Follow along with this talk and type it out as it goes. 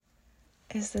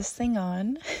Is this thing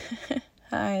on?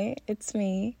 Hi, it's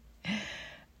me.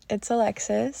 It's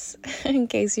Alexis, in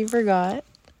case you forgot.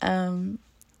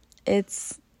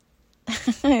 It's,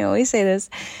 I always say this,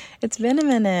 it's been a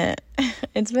minute.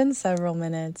 It's been several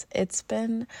minutes. It's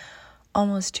been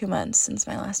almost 2 months since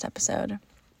my last episode.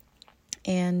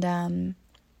 And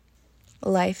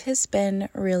life has been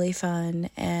really fun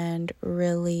and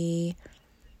really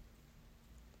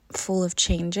full of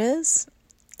changes.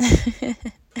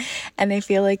 And I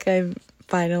feel like I'm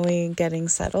finally getting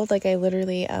settled. Like I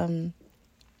literally,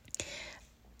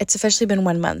 it's officially been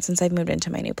 1 month since I've moved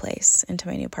into my new place, into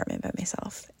my new apartment by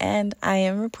myself. And I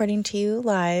am reporting to you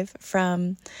live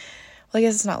from, well, I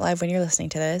guess it's not live when you're listening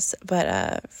to this,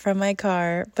 but from my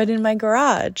car, but in my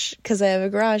garage, because I have a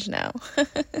garage now.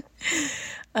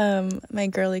 My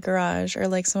girly garage, or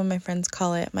like some of my friends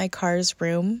call it, my car's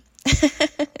room.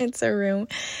 It's a room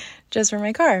just for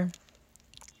my car.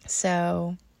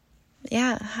 So,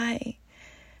 yeah, hi.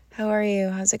 How are you?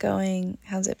 How's it going?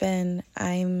 How's it been?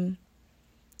 I'm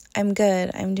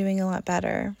good. I'm doing a lot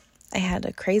better. I had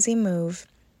a crazy move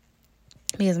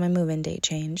because my move-in date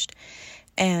changed.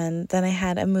 And then I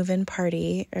had a move-in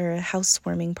party, or a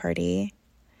housewarming party,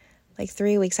 like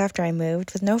 3 weeks after I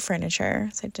moved, with no furniture.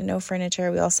 So I did no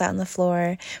furniture. We all sat on the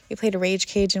floor. We played a rage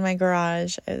cage in my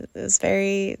garage. It was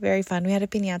very, very fun. We had a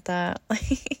piñata.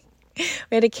 We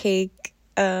had a cake.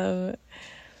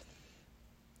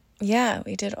 Yeah,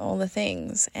 we did all the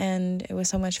things, and it was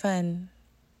so much fun.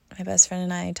 My best friend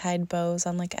and I tied bows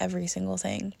on like every single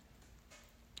thing.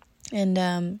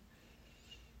 And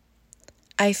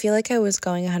I feel like I was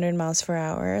going 100 miles per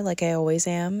hour, like I always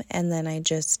am, and then I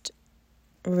just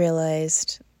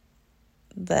realized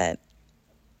that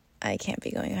I can't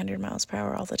be going 100 miles per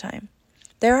hour all the time.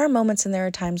 There are moments and there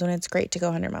are times when it's great to go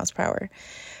 100 miles per hour.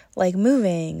 Like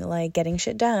moving, like getting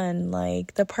shit done,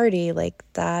 like the party, like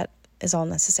that is all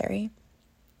necessary.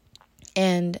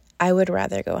 And I would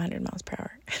rather go 100 miles per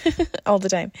hour all the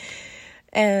time.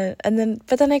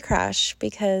 But then I crash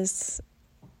because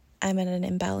I'm in an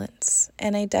imbalance.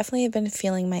 And I definitely have been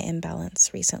feeling my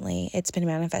imbalance recently. It's been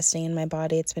manifesting in my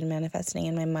body. It's been manifesting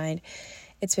in my mind.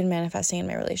 It's been manifesting in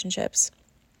my relationships.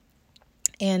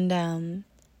 And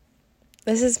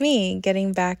this is me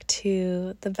getting back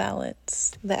to the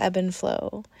balance, the ebb and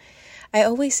flow. I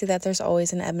always see that there's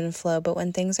always an ebb and flow, but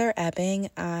when things are ebbing,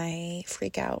 I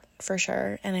freak out for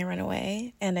sure, and I run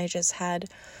away. And I just had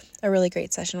a really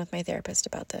great session with my therapist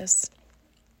about this.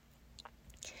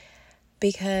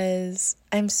 Because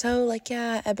I'm so like,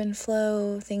 yeah, ebb and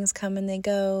flow, things come and they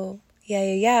go,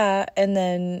 yeah. And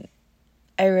then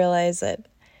I realize that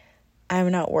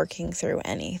I'm not working through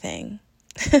anything.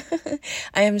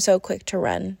 I am so quick to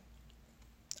run.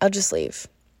 I'll just leave.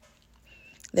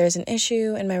 There's an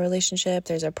issue in my relationship.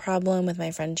 There's a problem with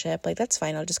my friendship. Like, that's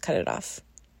fine. I'll just cut it off.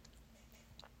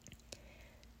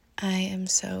 I am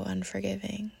so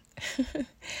unforgiving.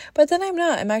 But then I'm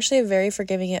not. I'm actually a very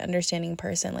forgiving and understanding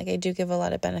person. Like, I do give a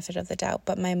lot of benefit of the doubt,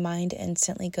 but my mind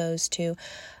instantly goes to,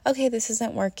 okay, this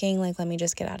isn't working. Like, let me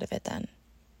just get out of it then.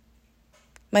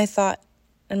 My thought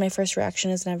and my first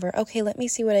reaction is never, okay, let me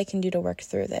see what I can do to work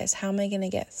through this. How am I going to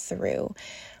get through?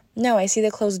 No, I see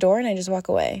the closed door and I just walk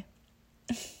away.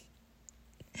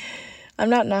 I'm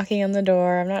not knocking on the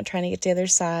door. I'm not trying to get to the other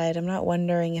side. I'm not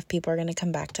wondering if people are going to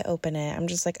come back to open it. I'm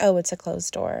just like, oh, it's a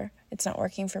closed door. It's not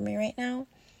working for me right now.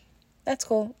 That's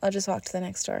cool. I'll just walk to the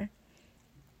next door.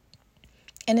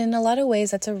 And in a lot of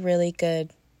ways, that's a really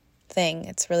good thing.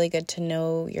 It's really good to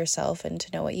know yourself and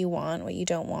to know what you want, what you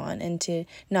don't want, and to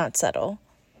not settle.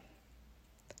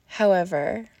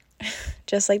 However,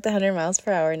 just like the 100 miles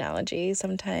per hour analogy,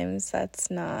 sometimes that's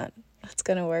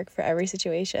going to work for every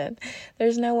situation.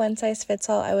 There's no one size fits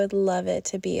all. I would love it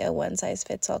to be a one size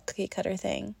fits all cookie cutter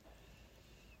thing.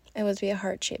 It would be a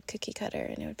heart-shaped cookie cutter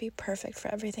and it would be perfect for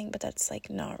everything, but that's like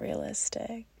not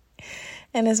realistic.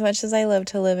 And as much as I love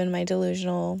to live in my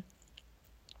delusional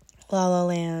la la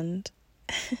land,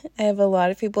 I have a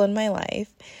lot of people in my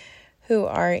life who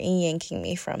are yanking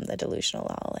me from the delusional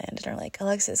la la land and are like,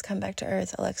 Alexis, come back to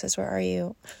earth. Alexis, where are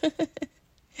you?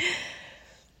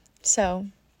 So,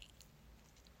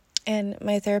 and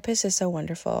my therapist is so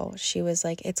wonderful. She was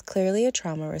like, it's clearly a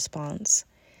trauma response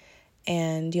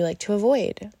and you like to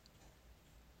avoid.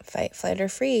 Fight, flight, or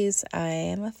freeze. I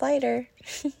am a flighter.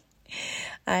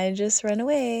 I just run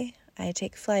away. I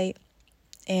take flight.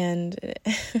 And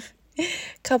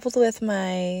coupled with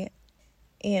my,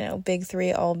 big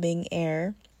three all being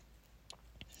air.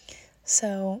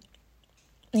 So,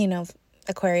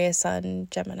 Aquarius, Sun,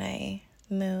 Gemini,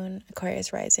 Moon,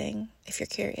 Aquarius rising, if you're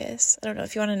curious. I don't know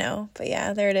if you want to know, but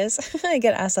yeah, there it is. I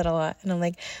get asked that a lot, and I'm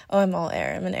like, oh, I'm all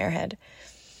air. I'm an airhead.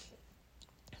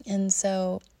 And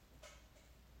so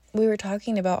we were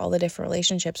talking about all the different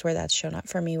relationships where that's shown up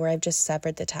for me, where I've just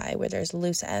severed the tie, where there's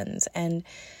loose ends and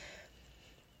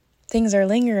things are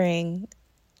lingering.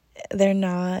 They're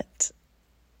not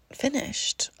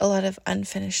finished. A lot of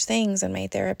unfinished things. And my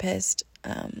therapist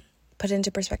put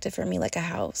into perspective for me like a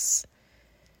house.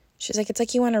 She's like, it's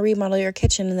like you want to remodel your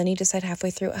kitchen and then you decide halfway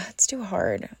through, it's too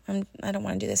hard. I don't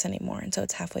want to do this anymore. And so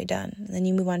it's halfway done. And then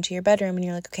you move on to your bedroom and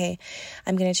you're like, okay,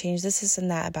 I'm going to change this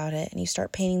and that about it. And you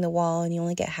start painting the wall and you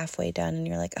only get halfway done. And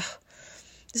you're like, oh,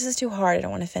 this is too hard. I don't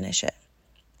want to finish it.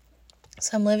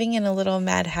 So I'm living in a little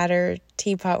Mad Hatter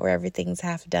teapot where everything's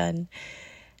half done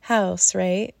house,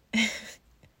 right? Because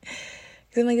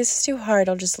I'm like, this is too hard.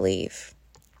 I'll just leave.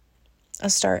 I'll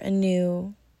start a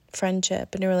new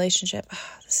friendship, a new relationship.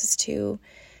 This is too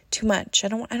much. I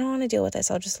don't want to deal with this.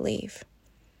 I'll just leave.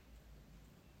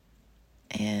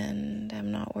 And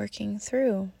I'm not working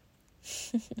through.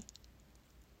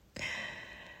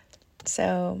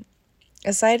 So,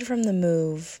 aside from the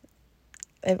move,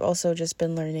 I've also just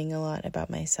been learning a lot about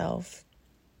myself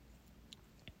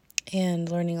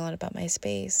and learning a lot about my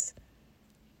space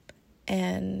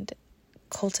and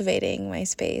cultivating my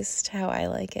space to how I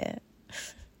like it.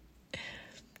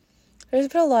 There's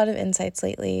been a lot of insights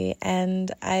lately, and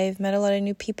I've met a lot of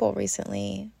new people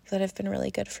recently that have been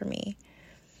really good for me.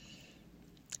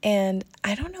 And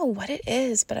I don't know what it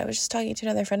is, but I was just talking to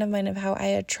another friend of mine of how I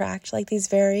attract like these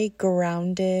very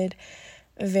grounded,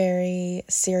 very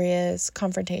serious,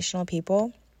 confrontational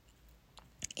people.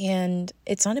 And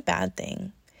it's not a bad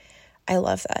thing. I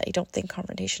love that. I don't think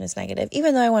confrontation is negative,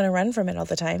 even though I want to run from it all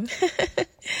the time.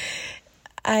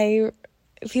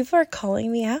 People are calling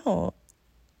me out.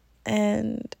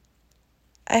 And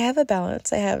I have a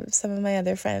balance. I have some of my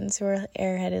other friends who are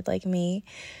airheaded like me.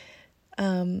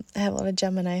 I have a lot of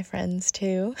Gemini friends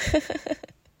too,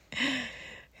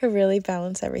 who really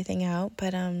balance everything out.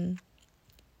 But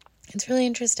it's really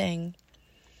interesting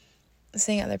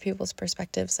seeing other people's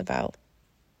perspectives about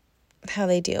how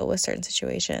they deal with certain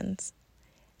situations.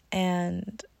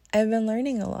 And I've been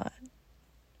learning a lot.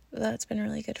 That's been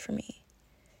really good for me.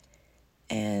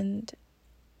 And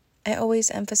I always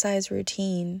emphasize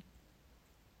routine,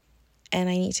 and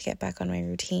I need to get back on my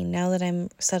routine. Now that I'm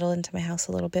settled into my house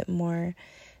a little bit more,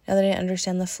 now that I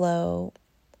understand the flow,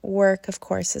 work, of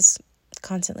course, is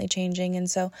constantly changing. And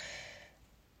so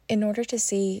in order to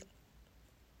see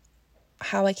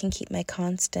how I can keep my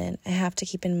constant, I have to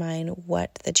keep in mind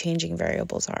what the changing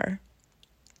variables are.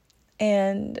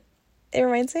 And it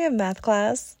reminds me of math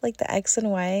class, like the X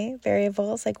and Y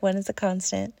variables, like one is a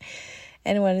constant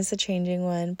and one is a changing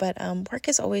one. But work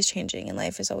is always changing and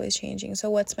life is always changing. So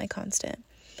what's my constant?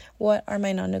 What are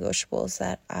my non-negotiables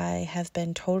that I have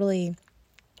been totally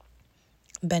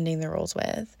bending the rules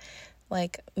with?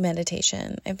 Like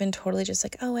meditation. I've been totally just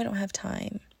like, oh, I don't have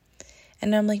time.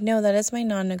 And I'm like, no, that is my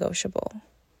non-negotiable.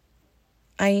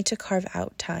 I need to carve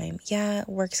out time. Yeah,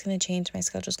 work's going to change. My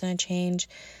schedule's going to change.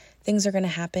 Things are going to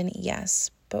happen.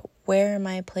 Yes. But where am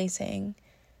I placing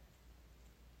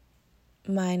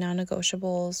my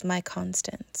non-negotiables, my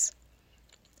constants?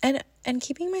 And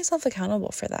keeping myself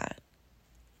accountable for that.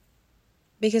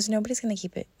 Because nobody's going to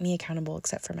keep me accountable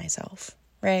except for myself,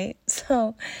 right?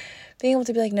 So being able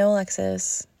to be like, no,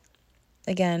 Alexis,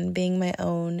 again, being my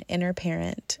own inner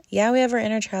parent. Yeah, we have our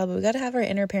inner child, but we got to have our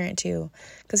inner parent too,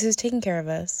 because who's taking care of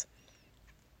us?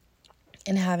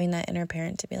 And having that inner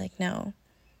parent to be like, no,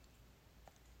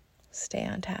 stay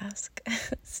on task,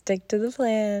 stick to the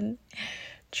plan,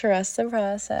 trust the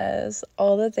process,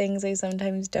 all the things I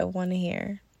sometimes don't want to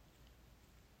hear.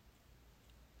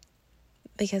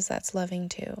 Because that's loving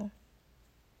too.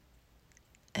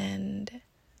 And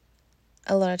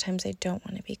a lot of times I don't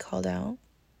want to be called out.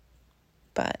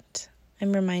 But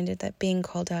I'm reminded that being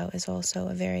called out is also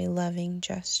a very loving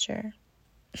gesture.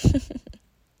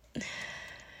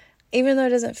 Even though it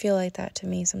doesn't feel like that to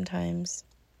me sometimes.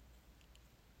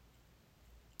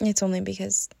 It's only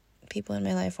because people in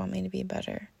my life want me to be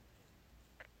better.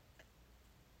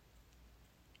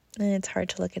 And it's hard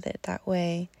to look at it that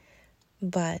way.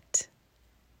 But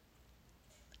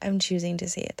I'm choosing to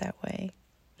see it that way.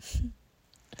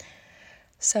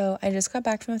 So I just got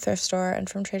back from the thrift store and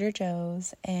from Trader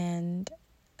Joe's, and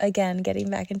again, getting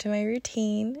back into my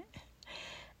routine.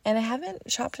 And I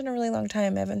haven't shopped in a really long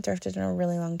time. I haven't thrifted in a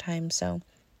really long time, so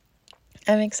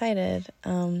I'm excited.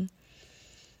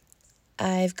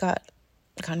 I've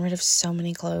gotten rid of so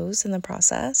many clothes in the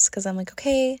process because I'm like,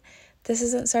 okay, this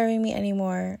isn't serving me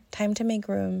anymore. Time to make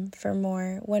room for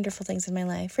more wonderful things in my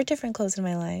life, for different clothes in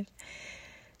my life.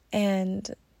 And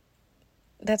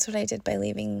that's what I did by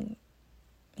leaving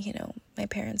my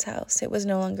parents' house. It was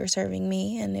no longer serving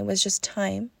me, and it was just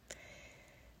time.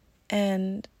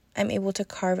 And I'm able to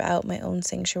carve out my own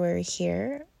sanctuary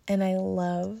here, and I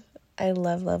love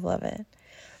it.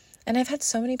 And I've had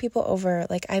so many people over.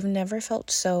 Like, I've never felt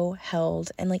so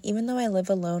held, and like, even though I live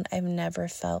alone, I've never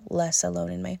felt less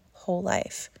alone in my whole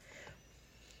life.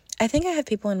 I think I have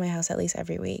people in my house at least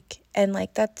every week, and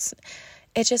like,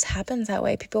 it just happens that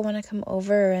way. People want to come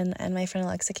over, and my friend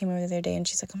Alexa came over the other day, and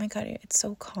she's like, oh my God, it's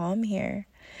so calm here.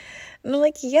 And I'm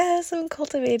like, yes, I'm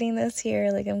cultivating this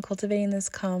here. Like, I'm cultivating this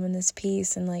calm and this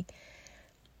peace, and like,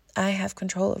 I have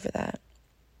control over that.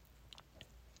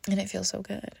 And it feels so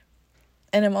good.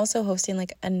 And I'm also hosting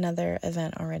like another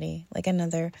event already, like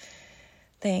another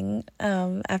thing.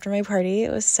 After my party,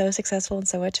 it was so successful and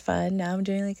so much fun. Now I'm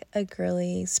doing like a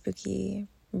girly, spooky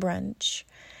brunch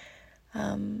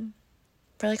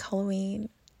for like Halloween.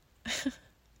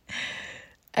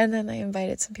 And then I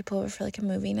invited some people over for like a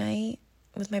movie night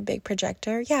with my big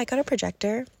projector. Yeah, I got a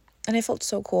projector, and I felt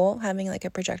so cool having like a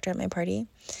projector at my party.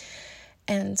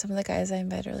 And some of the guys I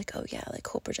invited are like, oh yeah, like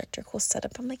cool projector, cool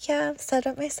setup. I'm like, yeah, set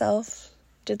up myself.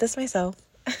 Did this myself.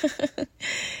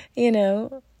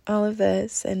 All of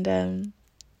this. And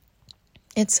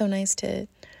it's so nice to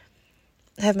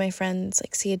have my friends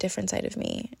like see a different side of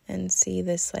me and see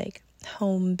this like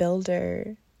home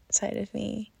builder side of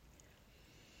me.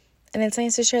 And it's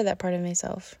nice to share that part of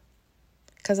myself,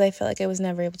 because I feel like I was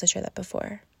never able to share that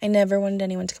before. I never wanted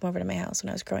anyone to come over to my house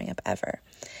when I was growing up, ever.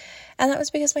 And that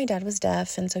was because my dad was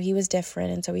deaf, and so he was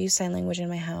different, and so we used sign language in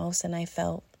my house, and I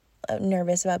felt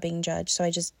nervous about being judged, so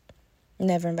I just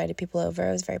never invited people over.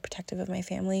 I was very protective of my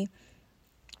family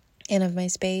and of my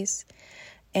space.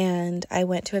 And I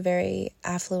went to a very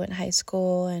affluent high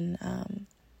school, and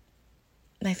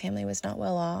my family was not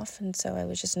well off, and so I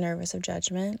was just nervous of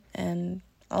judgment and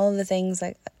all of the things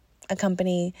that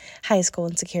accompany high school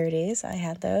insecurities. I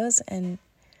had those, and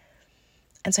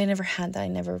so I never had that. I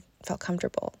never felt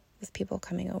comfortable with people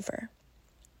coming over.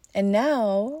 And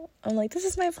now I'm like, this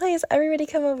is my place. Everybody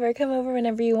come over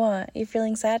whenever you want. You're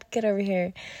feeling sad? Get over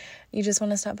here. You just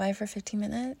want to stop by for 15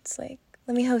 minutes? Like,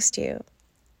 let me host you.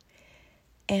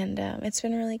 And it's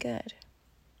been really good.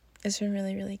 It's been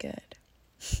really, really good.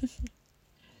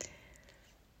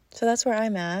 So that's where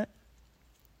I'm at.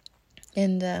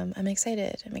 And I'm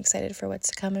excited. I'm excited for what's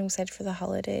to come. I'm excited for the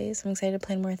holidays. I'm excited to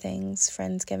plan more things.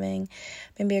 Friendsgiving,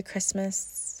 maybe a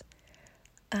Christmas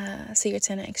Secret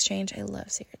Santa exchange. I love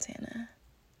Secret Santa.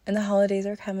 And the holidays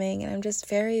are coming, and I'm just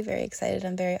very, very excited.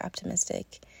 I'm very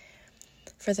optimistic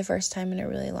for the first time in a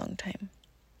really long time,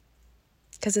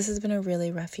 because this has been a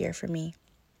really rough year for me.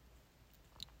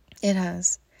 It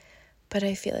has. But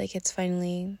I feel like it's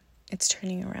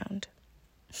turning around.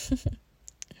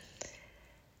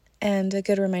 And a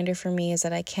good reminder for me is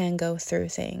that I can go through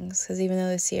things, because even though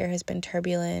this year has been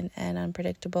turbulent and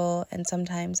unpredictable and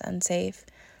sometimes unsafe,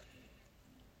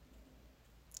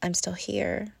 I'm still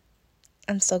here.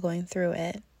 I'm still going through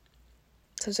it.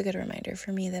 So it's a good reminder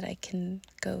for me that I can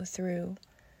go through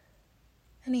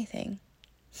anything.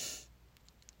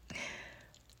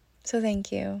 So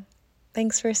thank you.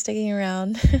 Thanks for sticking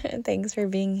around. Thanks for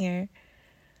being here.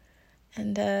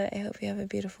 And I hope you have a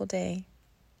beautiful day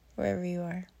wherever you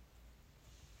are.